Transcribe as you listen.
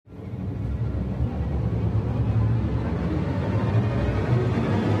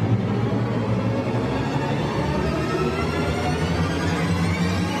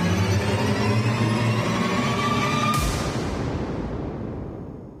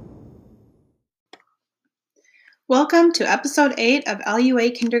Welcome to Episode 8 of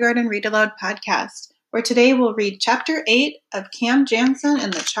LUA Kindergarten Read Aloud Podcast, where today we'll read Chapter 8 of Cam Jansen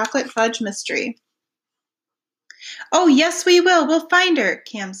and the Chocolate Fudge Mystery. "Oh, yes, we will. We'll find her,"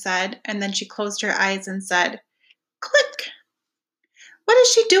 Cam said, and then she closed her eyes and said, "Click." "What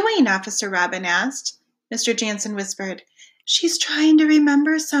is she doing?" Officer Robin asked. Mr. Jansen whispered, "She's trying to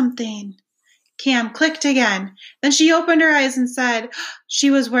remember something." Cam clicked again. Then she opened her eyes and said,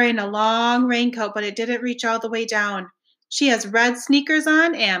 "She was wearing a long raincoat, but it didn't reach all the way down. She has red sneakers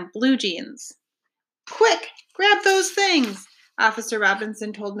on and blue jeans." "Quick, grab those things," Officer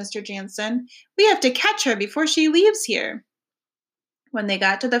Robinson told Mr. Jansen. "We have to catch her before she leaves here." When they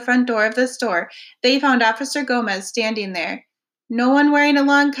got to the front door of the store, they found Officer Gomez standing there. "No one wearing a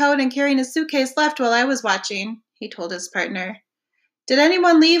long coat and carrying a suitcase left while I was watching," he told his partner. "Did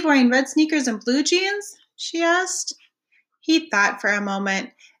anyone leave wearing red sneakers and blue jeans?" she asked. He thought for a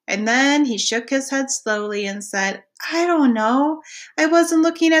moment, and then he shook his head slowly and said, "I don't know. I wasn't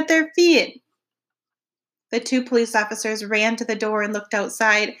looking at their feet." The two police officers ran to the door and looked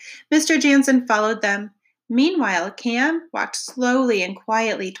outside. Mr. Jansen followed them. Meanwhile, Cam walked slowly and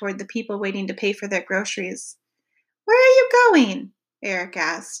quietly toward the people waiting to pay for their groceries. "Where are you going?" Eric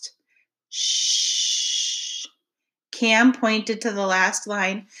asked. "Shh." Cam pointed to the last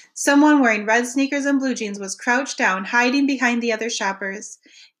line. Someone wearing red sneakers and blue jeans was crouched down, hiding behind the other shoppers.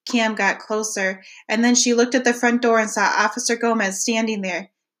 Cam got closer, and then she looked at the front door and saw Officer Gomez standing there.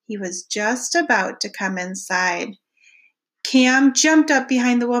 He was just about to come inside. Cam jumped up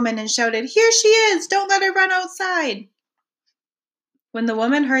behind the woman and shouted, "Here she is! Don't let her run outside!" When the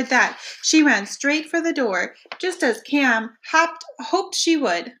woman heard that, she ran straight for the door, just as Cam hoped she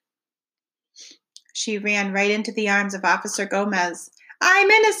would. She ran right into the arms of Officer Gomez.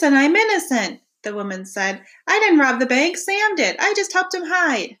 I'm innocent, the woman said. "I didn't rob the bank, Sam did. I just helped him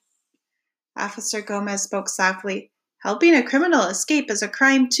hide." Officer Gomez spoke softly. "Helping a criminal escape is a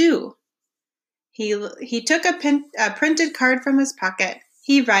crime, too." He took a printed card from his pocket.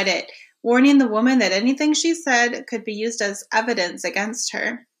 He read it, warning the woman that anything she said could be used as evidence against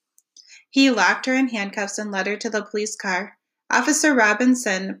her. He locked her in handcuffs and led her to the police car. Officer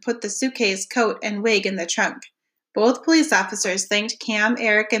Robinson put the suitcase, coat, and wig in the trunk. Both police officers thanked Cam,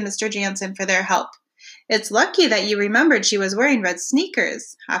 Eric, and Mr. Jansen for their help. "It's lucky that you remembered she was wearing red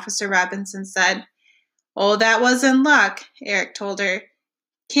sneakers," Officer Robinson said. "Oh, that wasn't luck," Eric told her.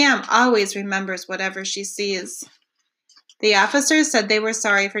 "Cam always remembers whatever she sees." The officers said they were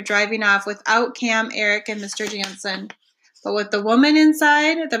sorry for driving off without Cam, Eric, and Mr. Jansen. But with the woman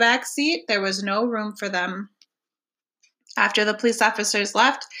inside the back seat, there was no room for them. After the police officers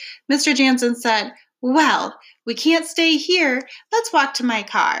left, Mr. Jansen said, "Well, we can't stay here. Let's walk to my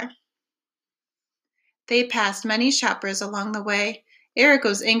car." They passed many shoppers along the way. Eric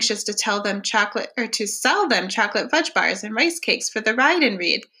was anxious to sell them chocolate fudge bars and rice cakes for the ride and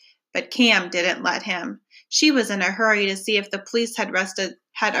read, but Cam didn't let him. She was in a hurry to see if the police had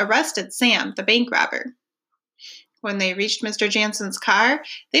arrested Sam, the bank robber. When they reached Mr. Jansen's car,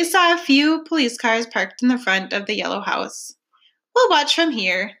 they saw a few police cars parked in the front of the yellow house. "We'll watch from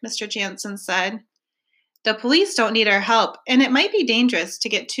here," Mr. Jansen said. "The police don't need our help, and it might be dangerous to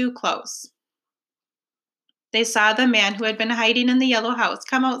get too close." They saw the man who had been hiding in the yellow house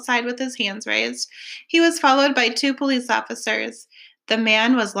come outside with his hands raised. He was followed by two police officers. The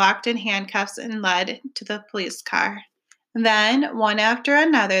man was locked in handcuffs and led to the police car. Then, one after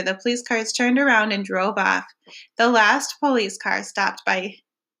another, the police cars turned around and drove off. The last police car stopped by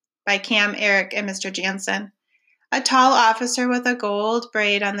Cam, Eric, and Mr. Jansen. A tall officer with a gold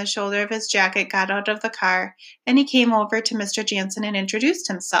braid on the shoulder of his jacket got out of the car, and he came over to Mr. Jansen and introduced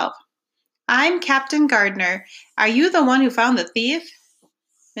himself. "I'm Captain Gardner. Are you the one who found the thief?"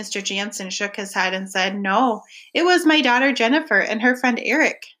 Mr. Jansen shook his head and said, "No, it was my daughter Jennifer and her friend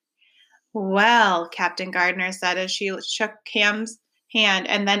Eric." "Well," Captain Gardner said as she shook Cam's hand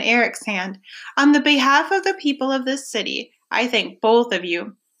and then Eric's hand, "on the behalf of the people of this city, I thank both of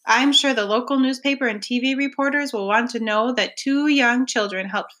you. I'm sure the local newspaper and TV reporters will want to know that two young children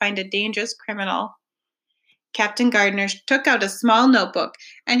helped find a dangerous criminal." Captain Gardner took out a small notebook,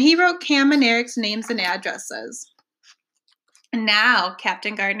 and he wrote Cam and Eric's names and addresses. "Now,"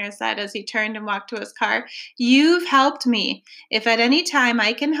 Captain Gardner said as he turned and walked to his car, "you've helped me. If at any time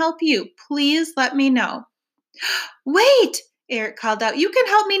I can help you, please let me know." "Wait!" Eric called out. "You can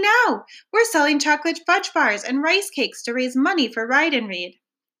help me now. We're selling chocolate fudge bars and rice cakes to raise money for Ride and Read.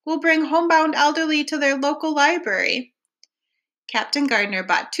 We'll bring homebound elderly to their local library." Captain Gardner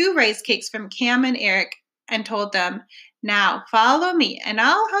bought 2 rice cakes from Cam and Eric and told them, "Now follow me and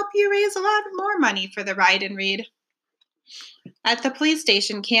I'll help you raise a lot more money for the Ride and Read." At the police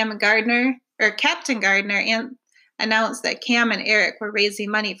station, Captain Gardner announced that Cam and Eric were raising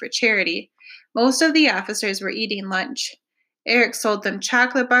money for charity. Most of the officers were eating lunch. Eric sold them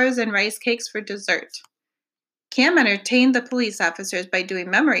chocolate bars and rice cakes for dessert. Cam entertained the police officers by doing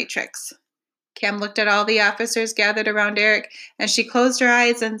memory tricks. Cam looked at all the officers gathered around Eric, and she closed her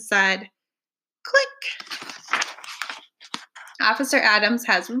eyes and said, "Click." "Officer Adams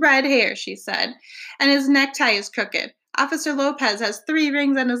has red hair," she said, "and his necktie is crooked. Officer Lopez has 3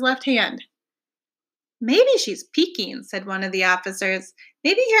 rings on his left hand." "Maybe she's peeking," said one of the officers.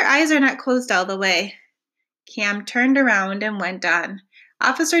 "Maybe her eyes are not closed all the way." Cam turned around and went on.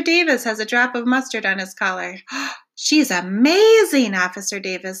 "Officer Davis has a drop of mustard on his collar." "She's amazing," Officer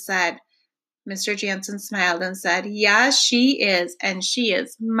Davis said. Mr. Jansen smiled and said, "Yes, she is, and she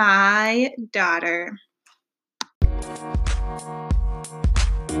is my daughter."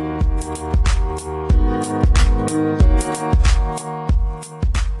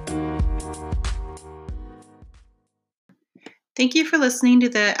 Thank you for listening to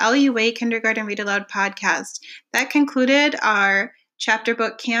the LUA Kindergarten Read Aloud podcast. That concluded our chapter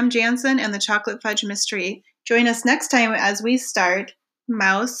book, Cam Jansen and the Chocolate Fudge Mystery. Join us next time as we start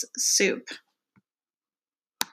Mouse Soup.